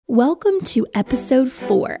Welcome to episode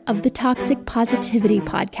 4 of the Toxic Positivity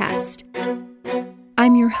Podcast.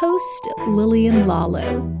 I'm your host, Lillian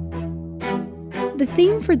Lalo. The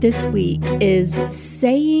theme for this week is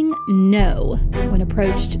saying no when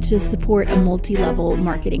approached to support a multi-level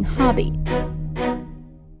marketing hobby.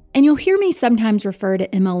 And you'll hear me sometimes refer to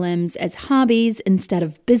MLMs as hobbies instead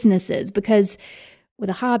of businesses because with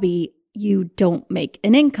a hobby, you don't make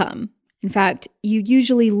an income. In fact, you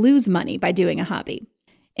usually lose money by doing a hobby.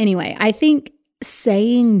 Anyway, I think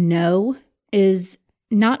saying no is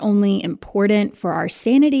not only important for our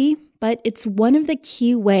sanity, but it's one of the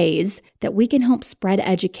key ways that we can help spread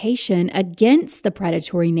education against the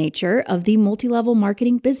predatory nature of the multi-level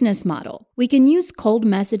marketing business model. We can use cold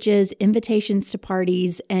messages, invitations to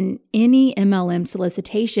parties, and any MLM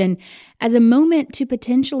solicitation as a moment to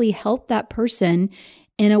potentially help that person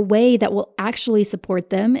in a way that will actually support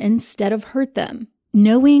them instead of hurt them.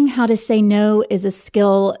 Knowing how to say no is a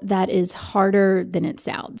skill that is harder than it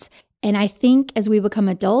sounds. And I think as we become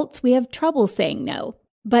adults, we have trouble saying no.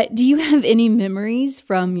 But do you have any memories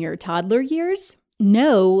from your toddler years?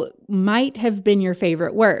 No might have been your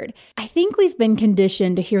favorite word. I think we've been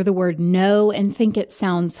conditioned to hear the word no and think it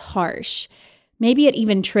sounds harsh. Maybe it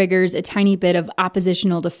even triggers a tiny bit of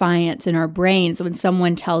oppositional defiance in our brains when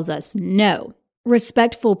someone tells us no.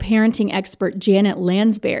 Respectful parenting expert Janet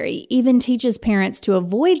Lansbury even teaches parents to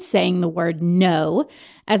avoid saying the word no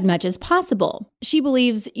as much as possible. She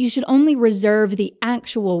believes you should only reserve the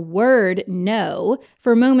actual word no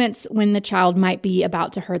for moments when the child might be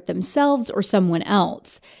about to hurt themselves or someone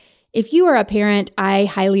else. If you are a parent, I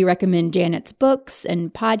highly recommend Janet's books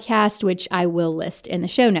and podcast, which I will list in the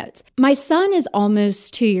show notes. My son is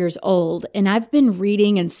almost 2 years old, and I've been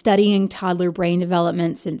reading and studying toddler brain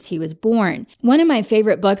development since he was born. One of my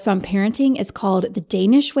favorite books on parenting is called The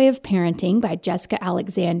Danish Way of Parenting by Jessica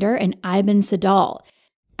Alexander and Iben Sadal.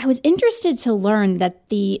 I was interested to learn that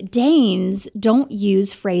the Danes don't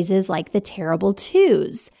use phrases like the terrible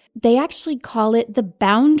twos. They actually call it the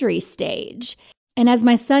boundary stage. And as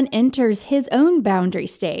my son enters his own boundary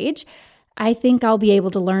stage, I think I'll be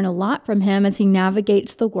able to learn a lot from him as he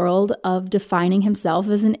navigates the world of defining himself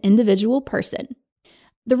as an individual person.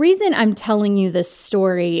 The reason I'm telling you this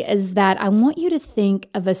story is that I want you to think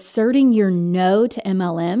of asserting your no to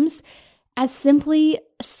MLMs as simply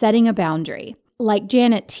setting a boundary. Like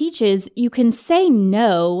Janet teaches, you can say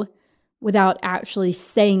no without actually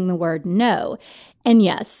saying the word no. And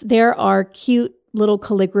yes, there are cute little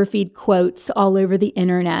calligraphied quotes all over the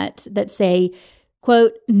internet that say,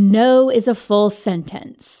 quote, no is a full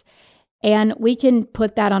sentence. And we can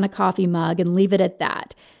put that on a coffee mug and leave it at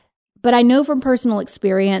that. But I know from personal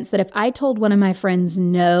experience that if I told one of my friends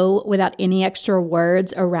no without any extra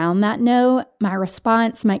words around that no, my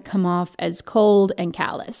response might come off as cold and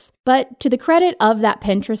callous. But to the credit of that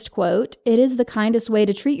Pinterest quote, it is the kindest way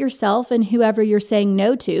to treat yourself and whoever you're saying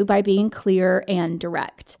no to by being clear and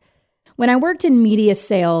direct. When I worked in media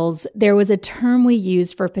sales, there was a term we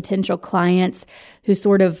used for potential clients who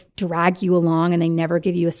sort of drag you along and they never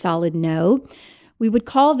give you a solid no. We would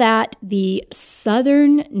call that the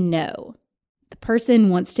Southern no. The person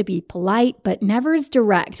wants to be polite, but never is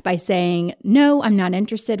direct by saying, no, I'm not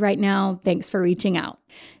interested right now. Thanks for reaching out.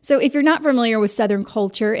 So if you're not familiar with Southern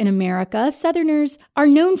culture in America, Southerners are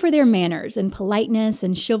known for their manners and politeness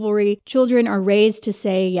and chivalry. Children are raised to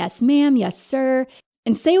say, yes, ma'am, yes, sir.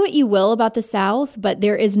 And say what you will about the South, but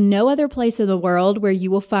there is no other place in the world where you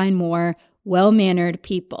will find more well-mannered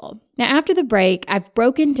people. Now, after the break, I've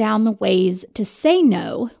broken down the ways to say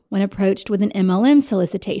no when approached with an MLM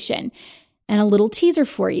solicitation. And a little teaser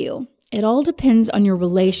for you. It all depends on your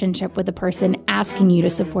relationship with the person asking you to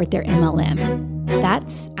support their MLM.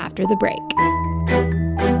 That's after the break.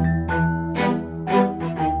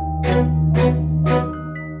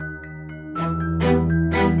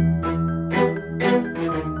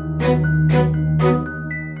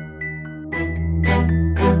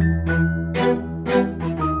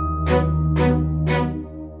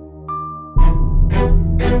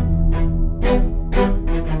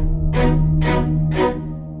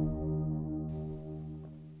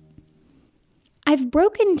 I've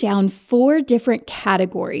broken down 4 different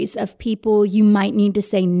categories of people you might need to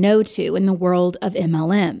say no to in the world of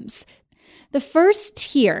MLMs. The first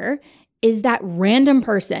tier is that random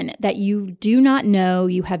person that you do not know,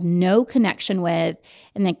 you have no connection with,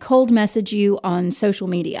 and they cold message you on social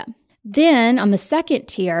media. Then on the second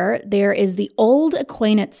tier, there is the old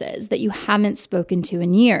acquaintances that you haven't spoken to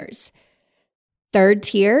in years. Third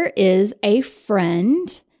tier is a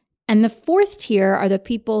friend. And the fourth tier are the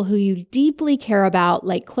people who you deeply care about,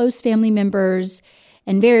 like close family members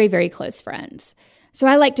and very, very close friends. So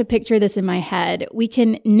I like to picture this in my head. We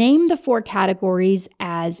can name the 4 categories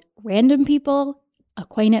as random people,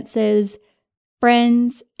 acquaintances,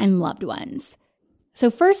 friends, and loved ones. So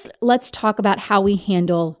first, let's talk about how we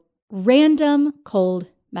handle random cold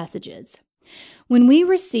messages. When we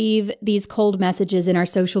receive these cold messages in our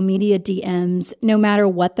social media DMs, no matter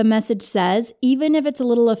what the message says, even if it's a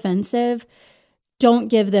little offensive, don't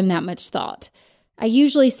give them that much thought. I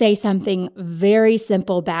usually say something very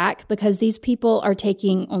simple back because these people are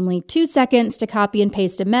taking only 2 seconds to copy and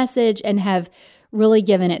paste a message and have really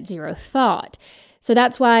given it zero thought. So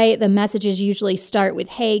that's why the messages usually start with,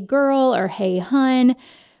 "Hey girl," or "Hey hun,"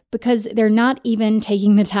 because they're not even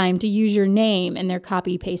taking the time to use your name in their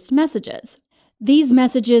copy-paste messages. These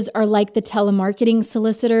messages are like the telemarketing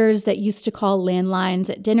solicitors that used to call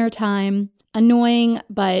landlines at dinner time. Annoying,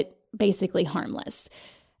 but basically harmless.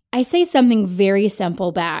 I say something very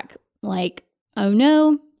simple back, like, "Oh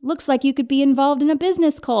no, looks like you could be involved in a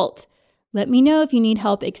business cult. Let me know if you need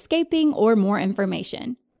help escaping or more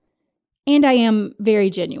information." And I am very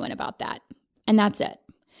genuine about that. And that's it.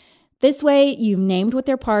 This way, you've named what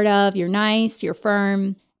they're part of, you're nice, you're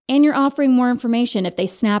firm, and you're offering more information if they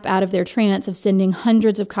snap out of their trance of sending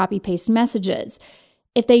hundreds of copy-paste messages.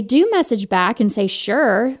 If they do message back and say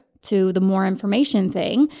sure to the more information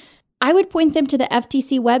thing, I would point them to the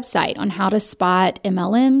FTC website on how to spot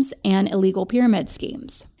MLMs and illegal pyramid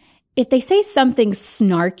schemes. If they say something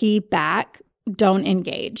snarky back, don't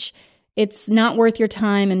engage. It's not worth your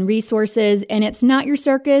time and resources, and it's not your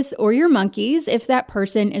circus or your monkeys if that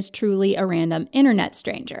person is truly a random internet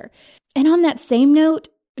stranger. And on that same note,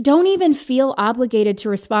 don't even feel obligated to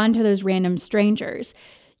respond to those random strangers.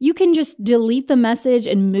 You can just delete the message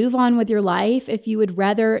and move on with your life if you would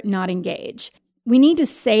rather not engage. We need to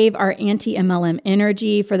save our anti-MLM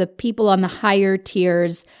energy for the people on the higher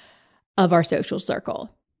tiers of our social circle.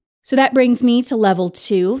 So that brings me to level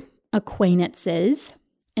 2, acquaintances.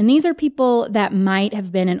 And these are people that might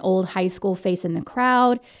have been an old high school face in the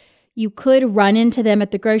crowd. You could run into them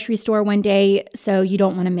at the grocery store one day, so you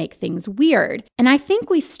don't want to make things weird. And I think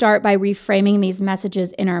we start by reframing these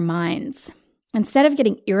messages in our minds. Instead of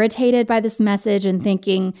getting irritated by this message and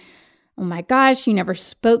thinking, "Oh my gosh, you never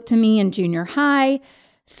spoke to me in junior high,"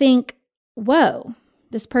 think, "Whoa,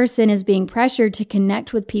 this person is being pressured to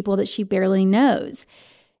connect with people that she barely knows."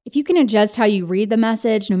 If you can adjust how you read the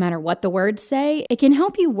message, no matter what the words say, it can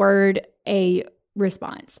help you word a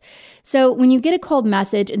response. So when you get a cold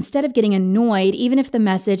message, instead of getting annoyed, even if the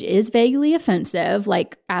message is vaguely offensive,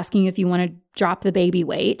 like asking if you want to drop the baby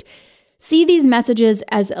weight, see these messages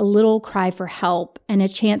as a little cry for help and a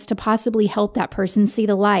chance to possibly help that person see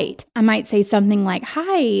the light. I might say something like,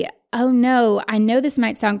 "Hi, oh no, I know this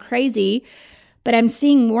might sound crazy, but I'm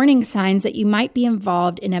seeing warning signs that you might be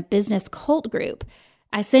involved in a business cult group.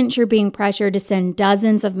 I sense you're being pressured to send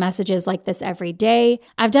dozens of messages like this every day.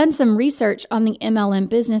 I've done some research on the MLM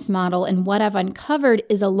business model, and what I've uncovered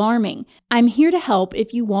is alarming. I'm here to help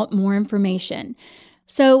if you want more information."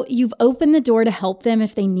 So you've opened the door to help them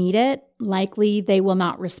if they need it. Likely they will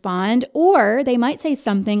not respond, or they might say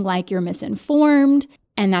something like you're misinformed,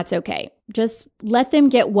 and that's okay. Just let them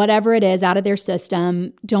get whatever it is out of their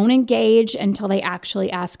system. Don't engage until they actually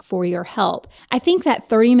ask for your help. I think that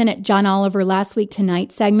 30-minute John Oliver Last Week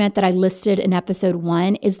Tonight segment that I listed in episode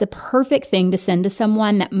 1 is the perfect thing to send to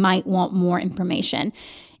someone that might want more information.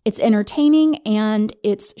 It's entertaining and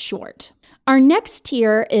it's short. Our next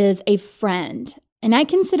tier is a friend. And I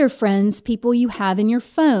consider friends people you have in your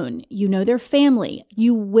phone. You know their family.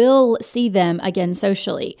 You will see them again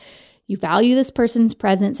socially. You value this person's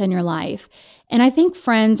presence in your life. And I think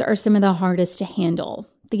friends are some of the hardest to handle.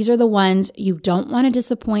 These are the ones you don't want to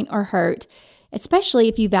disappoint or hurt, especially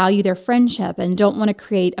if you value their friendship and don't want to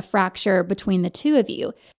create a fracture between the two of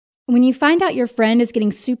you. When you find out your friend is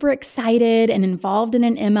getting super excited and involved in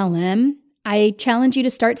an MLM, I challenge you to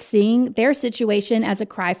start seeing their situation as a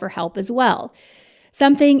cry for help as well.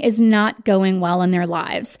 Something is not going well in their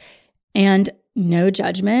lives. And no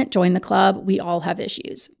judgment, join the club, we all have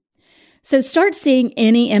issues. So start seeing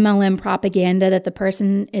any MLM propaganda that the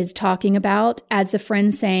person is talking about as the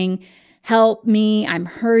friend saying, "Help me, I'm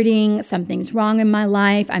hurting, something's wrong in my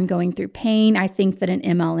life, I'm going through pain, I think that an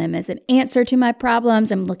MLM is an answer to my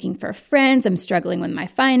problems, I'm looking for friends, I'm struggling with my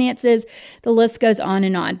finances." The list goes on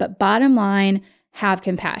and on. But bottom line, have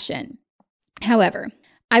compassion. However,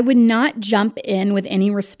 I would not jump in with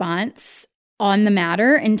any response on the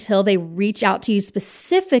matter until they reach out to you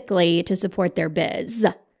specifically to support their biz.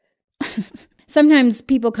 Sometimes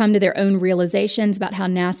people come to their own realizations about how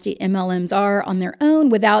nasty MLMs are on their own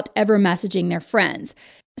without ever messaging their friends.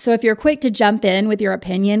 So if you're quick to jump in with your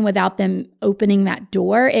opinion without them opening that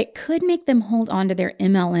door, it could make them hold on to their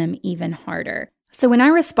MLM even harder. So when I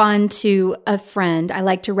respond to a friend, I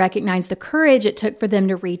like to recognize the courage it took for them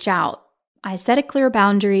to reach out. I set a clear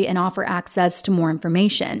boundary and offer access to more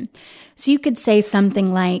information. So you could say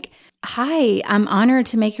something like, "Hi, I'm honored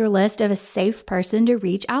to make your list of a safe person to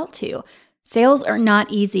reach out to." Sales are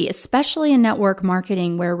not easy, especially in network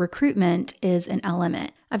marketing where recruitment is an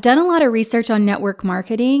element. I've done a lot of research on network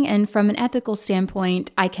marketing, and from an ethical standpoint,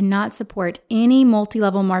 I cannot support any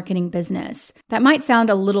multi-level marketing business. That might sound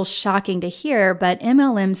a little shocking to hear, but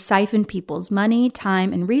MLMs siphon people's money,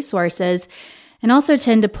 time, and resources, and also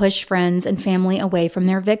tend to push friends and family away from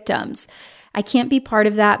their victims. I can't be part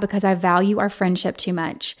of that because I value our friendship too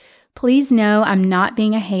much. Please know I'm not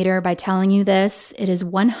being a hater by telling you this. It is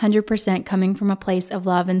 100% coming from a place of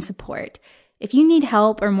love and support. If you need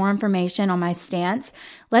help or more information on my stance,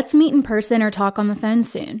 let's meet in person or talk on the phone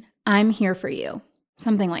soon. I'm here for you.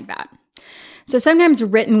 Something like that. So sometimes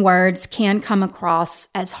written words can come across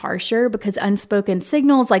as harsher because unspoken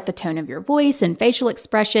signals like the tone of your voice and facial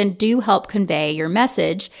expression do help convey your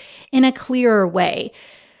message in a clearer way.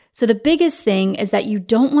 So the biggest thing is that you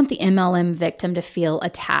don't want the MLM victim to feel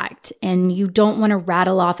attacked, and you don't want to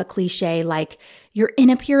rattle off a cliche like "you're in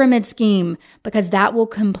a pyramid scheme," because that will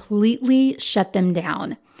completely shut them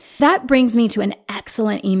down. That brings me to an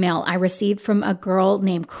excellent email I received from a girl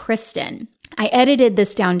named Kristen. I edited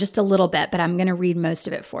this down just a little bit, but I'm going to read most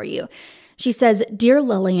of it for you. She says, "Dear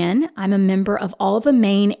Lillian, I'm a member of all the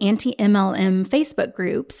main anti-MLM Facebook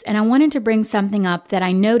groups, and I wanted to bring something up that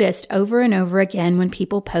I noticed over and over again when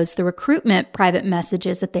people post the recruitment private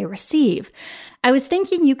messages that they receive. I was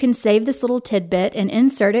thinking you can save this little tidbit and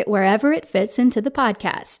insert it wherever it fits into the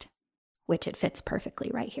podcast," which it fits perfectly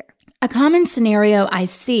right here. "A common scenario I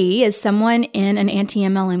see is someone in an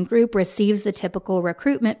anti-MLM group receives the typical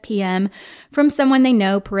recruitment PM from someone they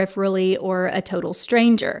know peripherally or a total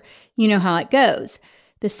stranger. You know how it goes.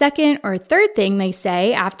 The second or third thing they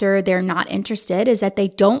say after they're not interested is that they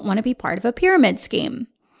don't want to be part of a pyramid scheme.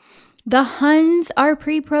 The Huns are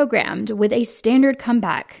pre-programmed with a standard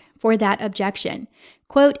comeback for that objection.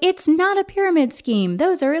 Quote, 'It's not a pyramid scheme.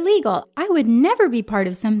 Those are illegal. I would never be part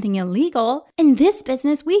of something illegal. In this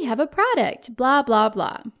business, we have a product, blah, blah,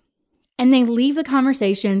 blah.' And they leave the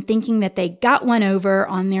conversation thinking that they got one over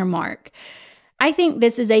on their mark. I think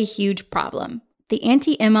this is a huge problem. The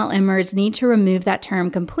anti-MLMers need to remove that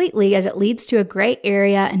term completely as it leads to a gray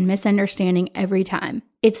area and misunderstanding every time.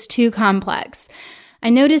 It's too complex. I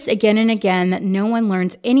notice again and again that no one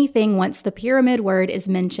learns anything once the pyramid word is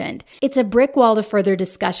mentioned. It's a brick wall to further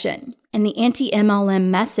discussion, and the anti-MLM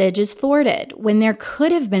message is thwarted when there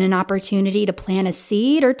could have been an opportunity to plant a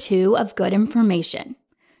seed or two of good information."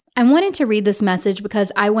 I wanted to read this message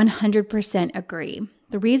because I 100% agree.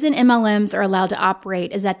 The reason MLMs are allowed to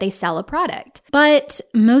operate is that they sell a product, but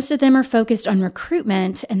most of them are focused on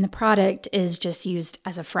recruitment and the product is just used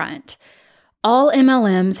as a front. All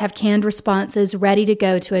MLMs have canned responses ready to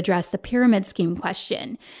go to address the pyramid scheme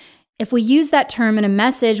question. If we use that term in a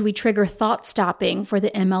message, we trigger thought stopping for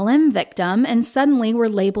the MLM victim, and suddenly we're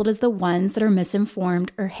labeled as the ones that are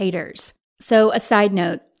misinformed or haters. So a side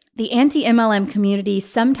note, the anti-MLM community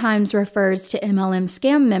sometimes refers to MLM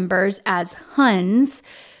scam members as Huns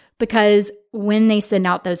because when they send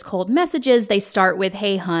out those cold messages, they start with,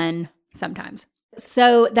 "Hey, Hun," sometimes.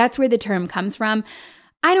 So that's where the term comes from.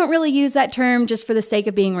 I don't really use that term just for the sake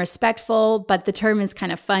of being respectful, but the term is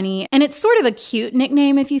kind of funny. And it's sort of a cute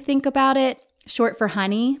nickname if you think about it, short for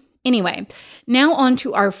honey. Anyway, now on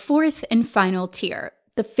to our fourth and final tier,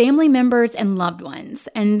 the family members and loved ones.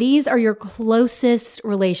 And these are your closest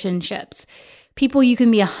relationships, people you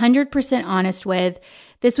can be 100% honest with.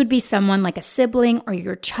 This would be someone like a sibling or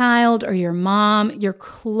your child or your mom, your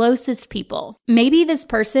closest people. Maybe this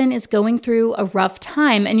person is going through a rough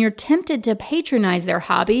time and you're tempted to patronize their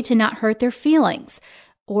hobby to not hurt their feelings,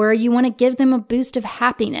 or you want to give them a boost of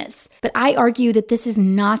happiness. But I argue that this is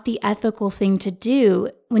not the ethical thing to do.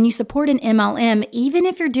 When you support an MLM, even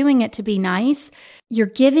if you're doing it to be nice, you're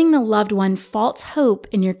giving the loved one false hope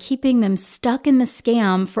and you're keeping them stuck in the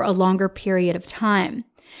scam for a longer period of time.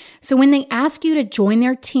 So when they ask you to join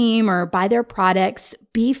their team or buy their products,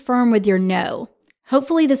 be firm with your no.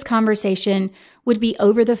 Hopefully this conversation would be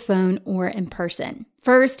over the phone or in person.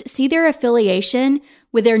 First, see their affiliation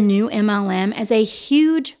with their new MLM as a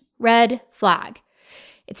huge red flag.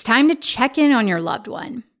 It's time to check in on your loved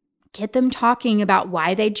one. Get them talking about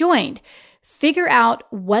why they joined. Figure out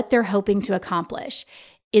what they're hoping to accomplish.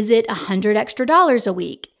 Is it $100 extra a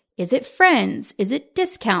week? Is it friends? Is it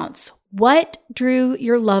discounts? What drew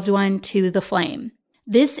your loved one to the flame?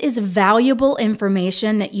 This is valuable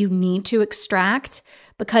information that you need to extract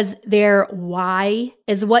because their why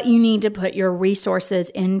is what you need to put your resources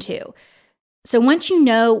into. So once you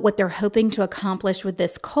know what they're hoping to accomplish with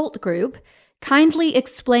this cult group, kindly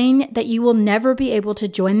explain that you will never be able to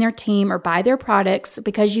join their team or buy their products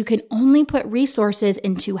because you can only put resources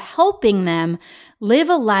into helping them live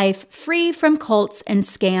a life free from cults and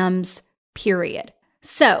scams, period.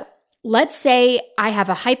 So let's say I have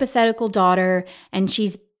a hypothetical daughter and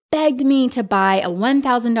she's begged me to buy a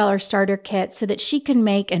 $1,000 starter kit so that she can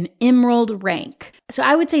make an emerald rank. So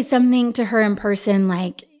I would say something to her in person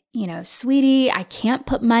like, sweetie, I can't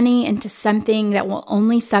put money into something that will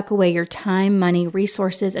only suck away your time, money,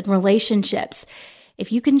 resources, and relationships.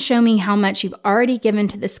 If you can show me how much you've already given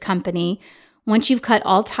to this company, once you've cut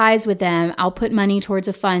all ties with them, I'll put money towards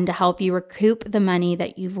a fund to help you recoup the money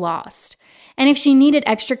that you've lost. And if she needed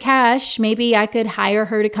extra cash, maybe I could hire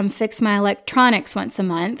her to come fix my electronics once a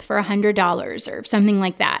month for $100 or something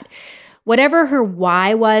like that. Whatever her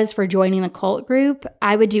why was for joining the cult group,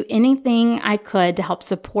 I would do anything I could to help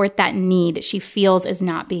support that need she feels is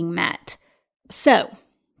not being met. So,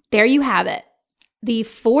 there you have it. The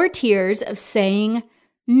 4 tiers of saying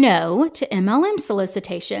no to MLM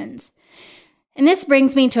solicitations. And this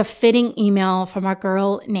brings me to a fitting email from a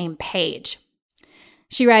girl named Paige.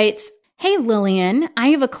 She writes, "Hey Lillian, I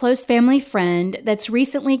have a close family friend that's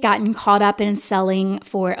recently gotten caught up in selling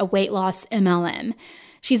for a weight loss MLM.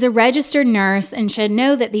 She's a registered nurse and should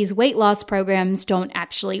know that these weight loss programs don't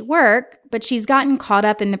actually work, but she's gotten caught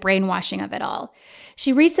up in the brainwashing of it all.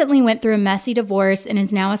 She recently went through a messy divorce and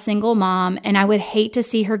is now a single mom, and I would hate to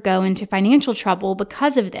see her go into financial trouble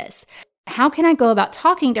because of this. How can I go about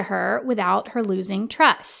talking to her without her losing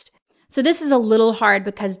trust?" So this is a little hard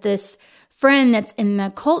because this friend that's in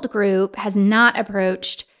the cult group has not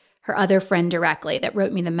approached her other friend directly that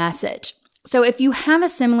wrote me the message. So if you have a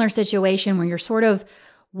similar situation where you're sort of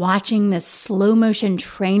watching this slow motion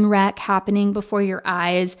train wreck happening before your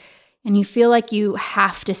eyes and you feel like you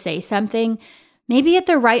have to say something, maybe at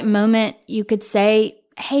the right moment you could say,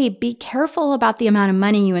 hey, be careful about the amount of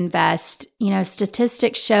money you invest.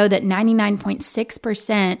 Statistics show that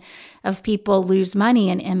 99.6% of people lose money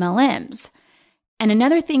in MLMs. And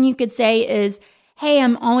another thing you could say is, hey,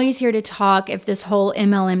 I'm always here to talk if this whole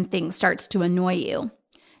MLM thing starts to annoy you.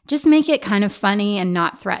 Just make it kind of funny and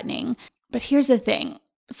not threatening. But here's the thing.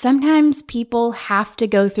 Sometimes people have to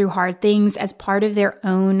go through hard things as part of their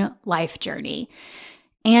own life journey.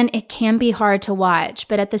 And it can be hard to watch.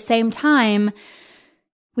 But at the same time,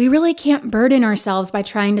 we really can't burden ourselves by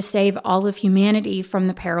trying to save all of humanity from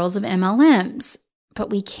the perils of MLMs. But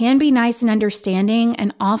we can be nice and understanding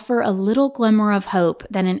and offer a little glimmer of hope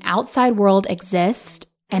that an outside world exists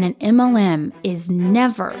and an MLM is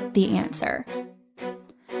never the answer.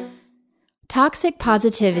 Toxic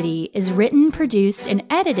Positivity is written, produced, and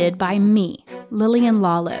edited by me, Lillian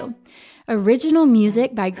Lalo. Original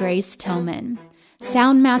music by Grace Tillman.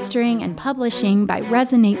 Sound mastering and publishing by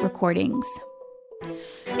Resonate Recordings.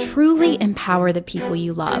 Truly empower the people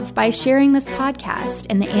you love by sharing this podcast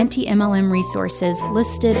and the anti-MLM resources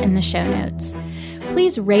listed in the show notes.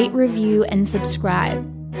 Please rate, review, and subscribe.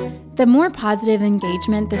 The more positive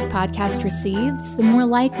engagement this podcast receives, the more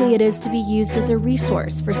likely it is to be used as a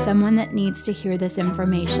resource for someone that needs to hear this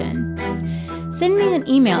information. Send me an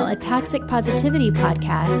email at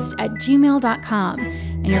toxicpositivitypodcast@gmail.com,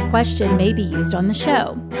 and your question may be used on the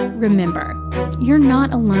show. Remember, you're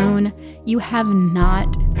not alone. You have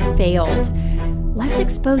not failed. Let's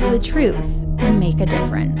expose the truth and make a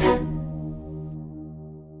difference.